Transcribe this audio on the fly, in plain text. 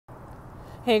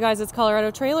Hey guys, it's Colorado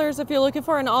Trailers. If you're looking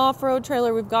for an off-road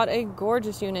trailer, we've got a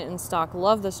gorgeous unit in stock.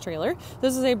 Love this trailer.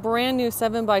 This is a brand new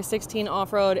 7x16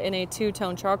 off-road in a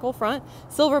two-tone charcoal front,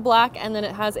 silver black, and then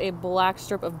it has a black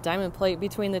strip of diamond plate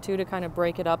between the two to kind of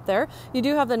break it up there. You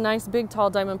do have the nice big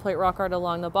tall diamond plate rock art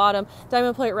along the bottom,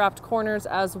 diamond plate wrapped corners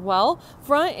as well.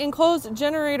 Front enclosed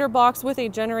generator box with a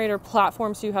generator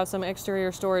platform, so you have some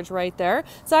exterior storage right there.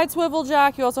 Side swivel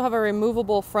jack. You also have a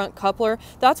removable front coupler.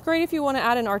 That's great if you want to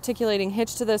add an articulating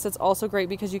hitch to this. It's also great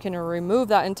because you can remove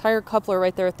that entire coupler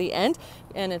right there at the end,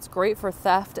 and it's great for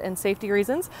theft and safety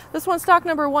reasons. This one's stock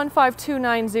number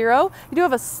 15290. You do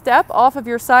have a step off of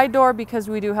your side door because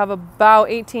we do have about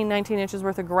 18-19 inches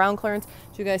worth of ground clearance.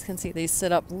 As you guys can see, these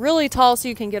sit up really tall so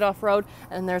you can get off-road,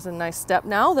 and there's a nice step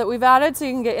now that we've added so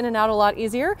you can get in and out a lot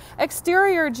easier.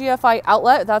 Exterior GFI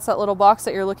outlet, that's that little box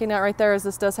that you're looking at right there, as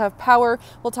this does have power.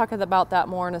 We'll talk about that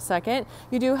more in a second.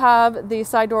 You do have the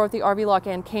side door with the RV lock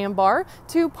and cam bar.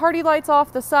 Two party lights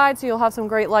off the side, so you'll have some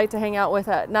great light to hang out with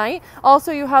at night.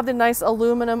 Also, you have the nice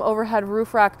aluminum overhead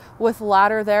roof rack with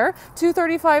ladder there. Two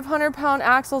 3,500-pound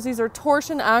axles. These are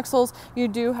torsion axles. You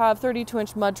do have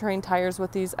 32-inch mud terrain tires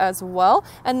with these as well.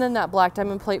 And then that black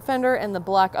diamond plate fender and the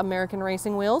black American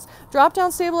racing wheels.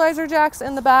 Drop-down stabilizer jacks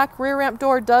in the back. Rear ramp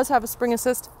door does have a spring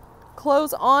assist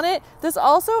close on it. This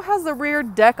also has the rear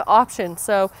deck option,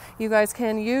 so you guys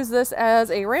can use this as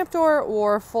a ramp door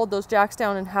or fold those jacks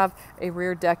down and have a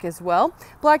rear deck as well.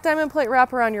 Black diamond plate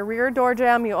wrap around your rear door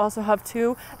jamb. You also have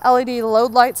two LED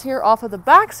load lights here off of the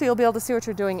back, so you'll be able to see what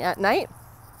you're doing at night.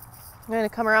 I'm going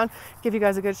to come around, give you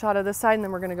guys a good shot of this side, and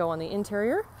then we're going to go on the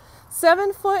interior.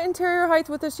 7-foot interior height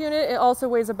with this unit. It also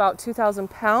weighs about 2,000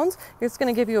 pounds. It's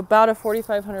going to give you about a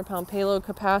 4,500 pound payload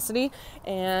capacity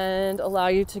and allow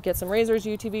you to get some razors,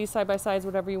 UTVs, side-by-sides,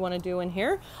 whatever you want to do in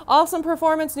here. Awesome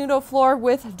performance Nudo floor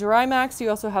with Drymax. You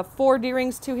also have 4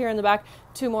 D-rings, 2 here in the back,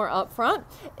 2 more up front.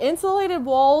 Insulated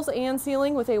walls and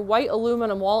ceiling with a white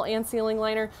aluminum wall and ceiling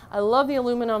liner. I love the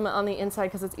aluminum on the inside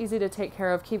because it's easy to take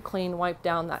care of, keep clean, wipe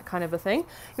down, that kind of a thing.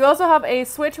 You also have a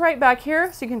switch right back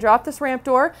here, so you can drop this ramp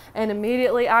door and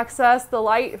immediately access the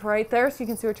light right there so you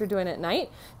can see what you're doing at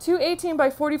night. Two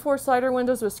 18x44 slider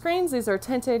windows with screens. These are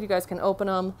tinted. You guys can open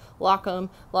them, lock them.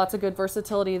 Lots of good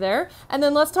versatility there. And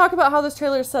then let's talk about how this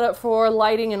trailer is set up for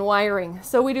lighting and wiring.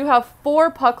 So we do have 4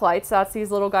 puck lights. That's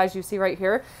these little guys you see right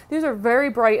here. These are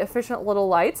very bright, efficient little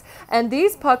lights. And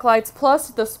these puck lights plus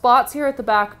the spots here at the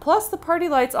back plus the party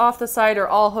lights off the side are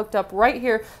all hooked up right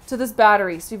here to this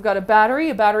battery. So you've got a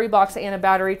battery box, and a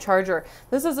battery charger.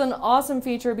 This is an awesome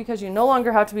feature because you no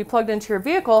longer have to be plugged into your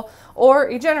vehicle or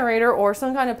a generator or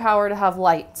some kind of power to have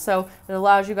light. So it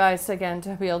allows you guys, again,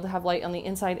 to be able to have light on the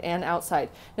inside and outside.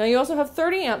 Now you also have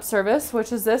 30 amp service,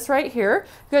 which is this right here.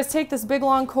 You guys take this big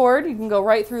long cord, you can go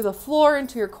right through the floor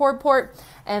into your cord port,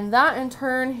 and that in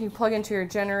turn you plug into your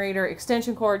generator,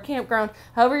 extension cord, campground,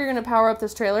 however you're going to power up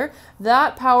this trailer.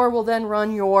 That power will then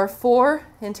run your 4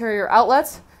 interior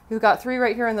outlets. You've got 3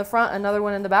 right here in the front, another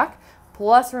one in the back.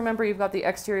 Plus, remember, you've got the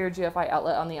exterior GFI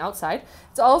outlet on the outside.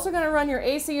 It's also going to run your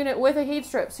AC unit with a heat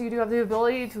strip, so you do have the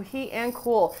ability to heat and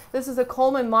cool. This is a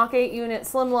Coleman Mach 8 unit,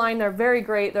 slimline. They're very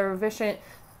great. They're efficient,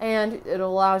 and it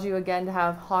allows you, again, to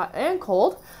have hot and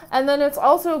cold. And then it's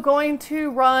also going to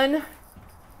run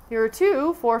your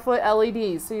 2 4-foot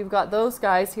LEDs. So you've got those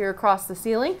guys here across the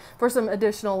ceiling for some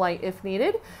additional light if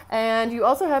needed. And you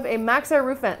also have a MaxxAir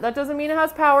roof vent. That doesn't mean it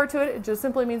has power to it. It just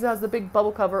simply means it has the big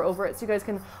bubble cover over it. So you guys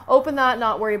can open that,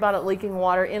 not worry about it leaking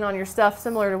water in on your stuff,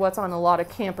 similar to what's on a lot of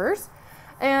campers.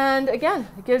 And again,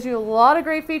 it gives you a lot of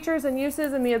great features and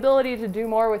uses and the ability to do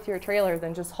more with your trailer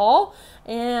than just haul.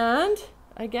 And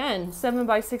again,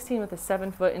 7x16 with a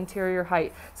 7-foot interior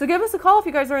height. So give us a call if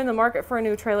you guys are in the market for a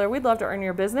new trailer. We'd love to earn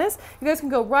your business. You guys can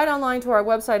go right online to our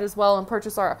website as well and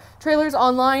purchase our trailers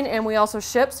online, and we also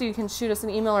ship, so you can shoot us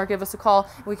an email or give us a call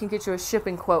and we can get you a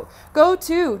shipping quote. Go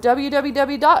to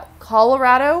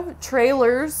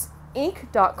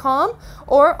www.coloradotrailersinc.com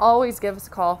or always give us a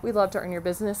call. We'd love to earn your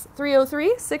business.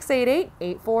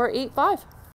 303-688-8485.